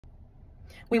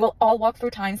We will all walk through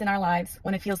times in our lives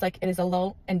when it feels like it is a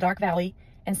low and dark valley,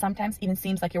 and sometimes even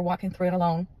seems like you're walking through it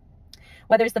alone.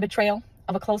 Whether it's the betrayal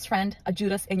of a close friend, a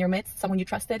Judas in your midst, someone you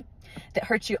trusted, that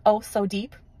hurts you oh so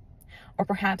deep, or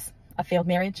perhaps a failed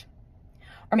marriage,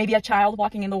 or maybe a child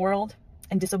walking in the world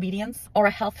in disobedience, or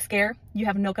a health scare you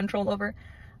have no control over,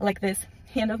 like this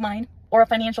hand of mine, or a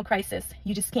financial crisis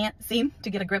you just can't seem to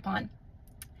get a grip on,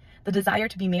 the desire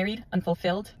to be married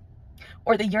unfulfilled,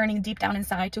 or the yearning deep down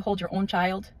inside to hold your own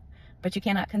child, but you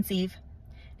cannot conceive,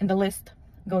 and the list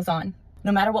goes on.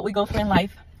 No matter what we go through in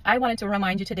life, I wanted to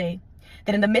remind you today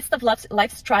that in the midst of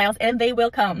life's trials, and they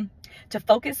will come, to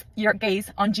focus your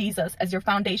gaze on Jesus as your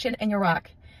foundation and your rock,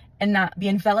 and not be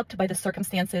enveloped by the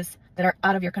circumstances that are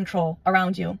out of your control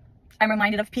around you. I'm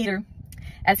reminded of Peter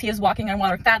as he is walking on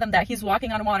water. Fathom that, he's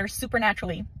walking on water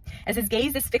supernaturally. As his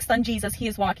gaze is fixed on Jesus, he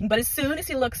is walking. But as soon as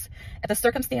he looks at the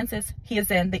circumstances he is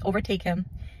in, they overtake him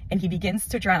and he begins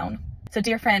to drown. So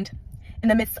dear friend, in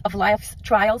the midst of life's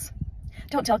trials,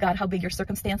 don't tell God how big your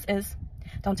circumstance is.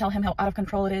 Don't tell him how out of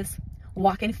control it is.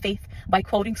 Walk in faith by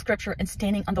quoting scripture and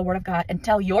standing on the word of God, and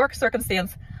tell your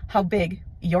circumstance how big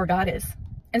your God is.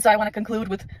 And so I want to conclude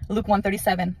with Luke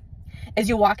 1:37. As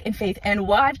you walk in faith and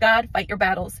watch God fight your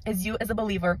battles, as you as a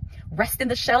believer rest in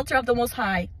the shelter of the Most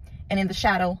High and in the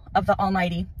shadow of the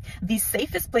Almighty, the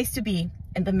safest place to be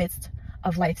in the midst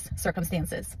of life's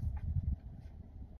circumstances.